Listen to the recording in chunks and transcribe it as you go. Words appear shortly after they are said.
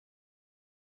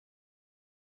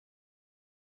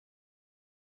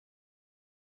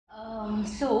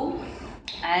So,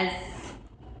 as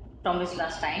promised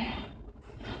last time,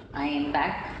 I am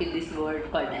back with this word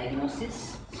called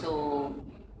diagnosis. So,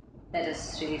 let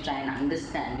us really try and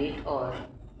understand it or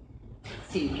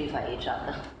simplify it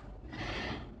rather.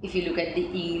 If you look at the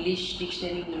English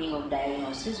dictionary meaning of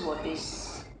diagnosis, what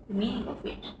is the meaning of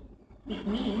it? It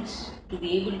means to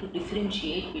be able to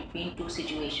differentiate between two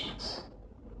situations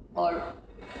or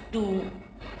two,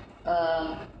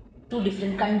 um, two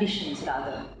different conditions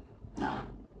rather. Now,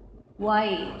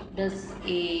 why does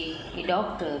a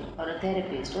doctor or a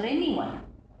therapist or anyone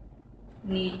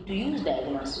need to use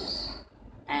diagnosis?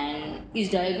 And is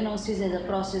diagnosis as a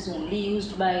process only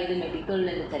used by the medical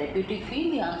and the therapeutic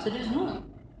field? The answer is no.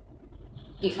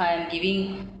 If I am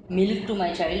giving milk to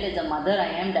my child as a mother, I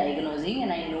am diagnosing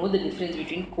and I know the difference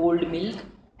between cold milk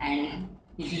and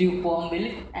lukewarm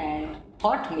milk and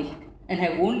hot milk. And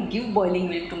I won't give boiling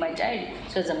milk to my child.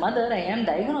 So, as a mother, I am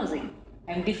diagnosing.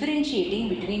 I am differentiating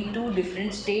between two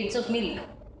different states of milk,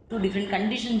 two different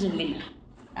conditions of milk.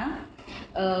 Huh?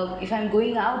 If I am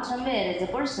going out somewhere as a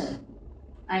person,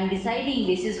 I'm deciding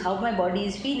this is how my body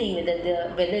is feeling, whether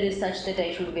the weather is such that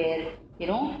I should wear,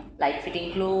 light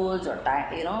fitting clothes or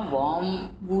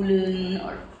warm woolen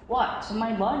or what. So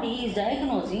my body is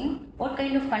diagnosing what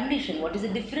kind of condition, what is the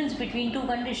difference between two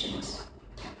conditions,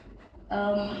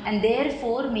 and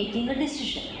therefore making a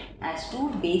decision as to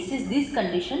basis this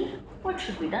condition what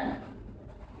should be done.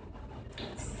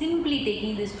 Simply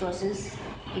taking this process,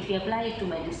 if you apply it to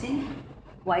medicine,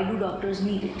 why do doctors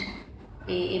need it?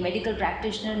 A medical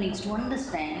practitioner needs to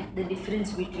understand the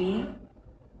difference between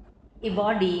a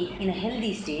body in a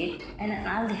healthy state and an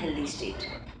unhealthy state.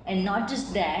 And not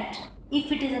just that,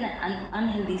 if it is an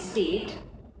unhealthy state,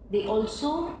 they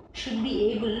also should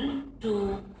be able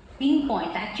to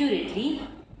pinpoint accurately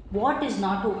what is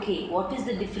not okay, what is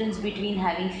the difference between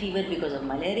having fever because of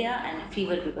malaria and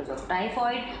fever because of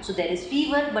typhoid. So there is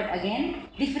fever, but again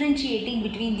differentiating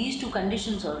between these two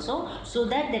conditions also, so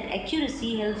that that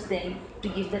accuracy helps them to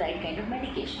give the right kind of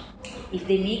medication. If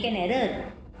they make an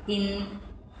error in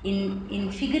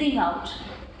in figuring out,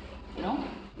 you know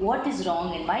what is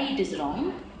wrong and why it is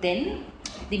wrong, then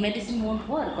the medicine won't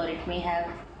work or it may have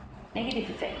negative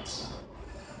effects.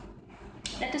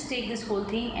 Let us take this whole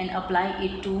thing and apply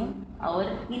it to our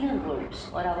inner worlds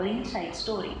or our inside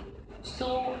story.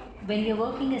 So when we are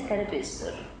working as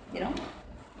therapists, you know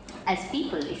as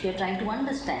people, if you are trying to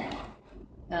understand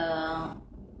uh,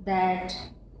 that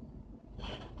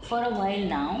for a while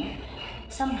now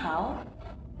somehow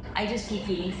I just keep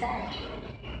feeling sad,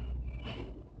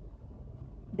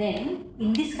 then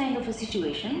in this kind of a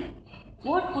situation,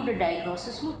 what would a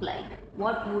diagnosis look like?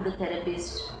 What would a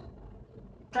therapist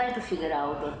try to figure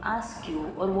out or ask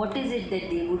you, or what is it that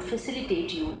they would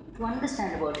facilitate you to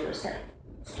understand about yourself?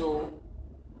 So,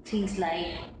 things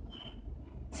like,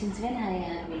 since when I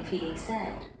have been feeling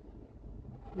sad?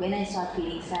 When I start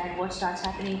feeling sad, what starts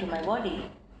happening to my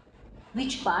body?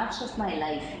 Which parts of my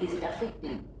life is it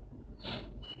affecting?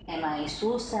 Am I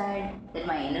so sad that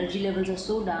my energy levels are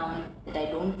so down that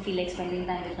I don't feel like spending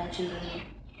time with my children?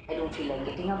 I don't feel like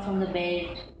getting up from the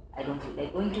bed. I don't feel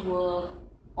like going to work.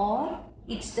 Or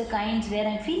it's the kinds where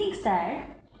I'm feeling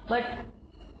sad, but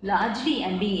largely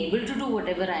I'm being able to do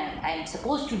whatever I'm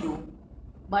supposed to do.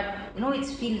 But it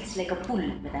feels like a pull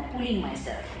that I'm pulling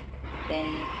myself. Then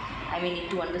I may need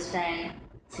to understand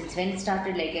since when it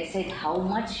started, like I said, how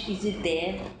much is it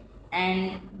there,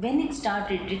 and when it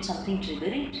started, did something trigger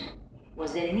it?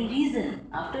 Was there any reason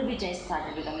after which I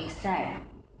started becoming sad?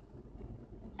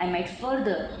 I might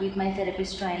further, with my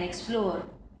therapist, try and explore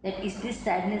that is this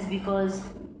sadness because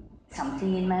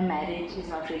something in my marriage is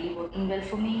not really working well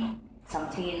for me,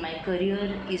 something in my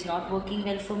career is not working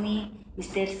well for me, is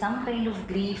there some kind of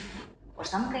grief or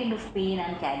some kind of pain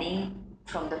I'm carrying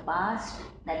from the past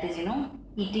that is,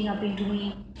 eating up into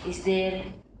me? Is there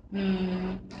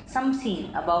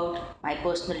something about my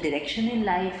personal direction in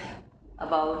life,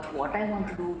 about what I want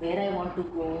to do, where I want to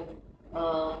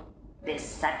go?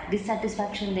 There's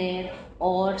dissatisfaction there,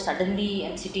 or suddenly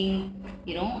I'm sitting,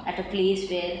 at a place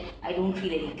where I don't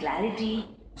feel any clarity.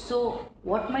 So,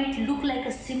 what might look like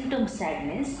a symptom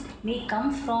sadness may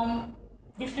come from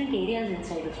different areas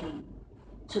inside of me.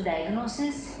 So,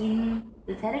 diagnosis in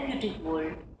the therapeutic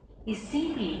world is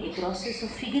simply a process of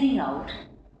figuring out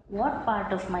what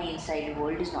part of my inside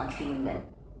world is not feeling well,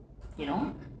 you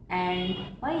know, and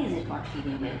why is it not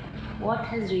feeling well? What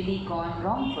has really gone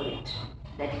wrong for it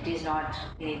that it is not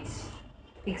in its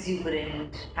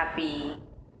exuberant, happy,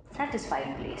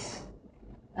 satisfied place?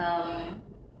 Um,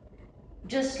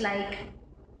 just like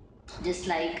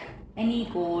any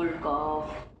cold,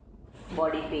 cough,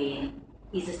 body pain.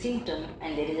 is a symptom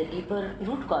and there is a deeper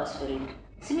root cause for it.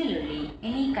 Similarly,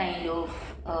 any kind of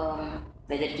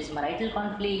whether it is marital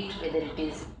conflict, whether it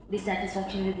is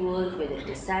dissatisfaction with work, whether it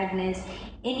is sadness,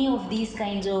 any of these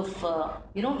kinds of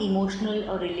emotional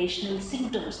or relational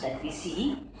symptoms that we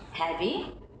see have a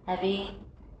have a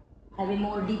have a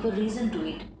more deeper reason to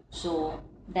it. So,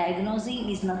 diagnosing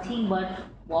is nothing but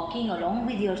walking along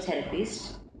with your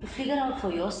therapist to figure out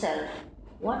for yourself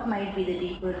what might be the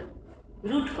deeper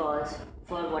root cause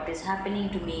for what is happening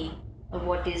to me or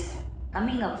what is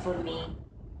coming up for me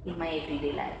in my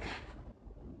everyday life.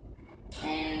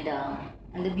 And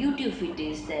the beauty of it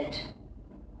is that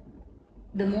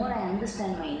the more I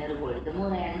understand my inner world, the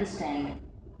more I understand,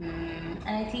 and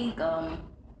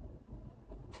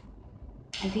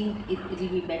it will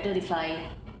be better if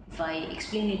I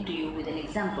explain it to you with an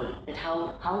example that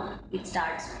how it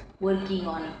starts working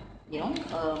on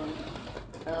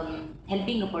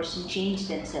helping a person change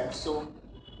themselves. So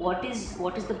what is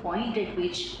the point at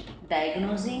which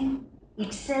diagnosing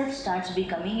itself starts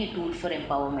becoming a tool for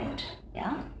empowerment?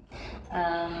 Yeah.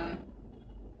 um,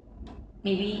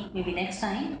 maybe next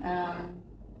time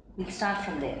we'll start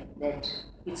from there, that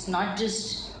it's not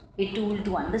just a tool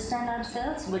to understand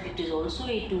ourselves, but it is also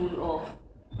a tool of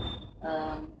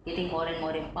getting more and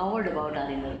more empowered about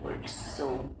our inner worlds.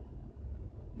 So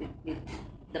with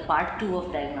the part 2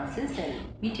 of diagnosis, I'll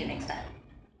meet you next time.